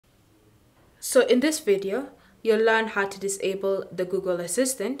So in this video, you'll learn how to disable the Google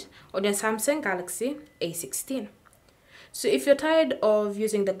Assistant on your Samsung Galaxy A16. So if you're tired of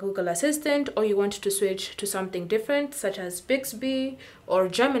using the Google Assistant or you want to switch to something different such as Bixby or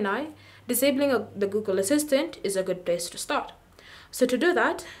Gemini, disabling the Google Assistant is a good place to start. So to do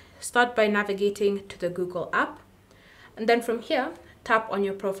that, start by navigating to the Google app, and then from here, tap on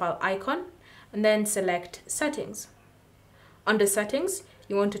your profile icon and then select Settings. Under Settings,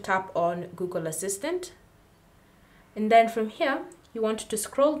 you want to tap on Google Assistant, and then from here, you want to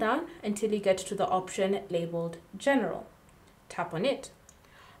scroll down until you get to the option labeled General. Tap on it.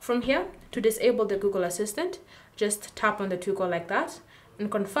 From here, to disable the Google Assistant, just tap on the toggle like that and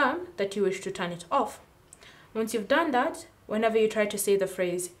confirm that you wish to turn it off. Once you've done that, whenever you try to say the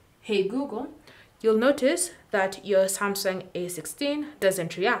phrase, "Hey Google," you'll notice that your Samsung A16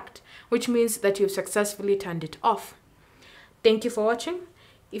 doesn't react, which means that you've successfully turned it off. Thank you for watching.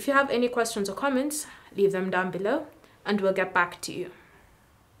 If you have any questions or comments, leave them down below and we'll get back to you.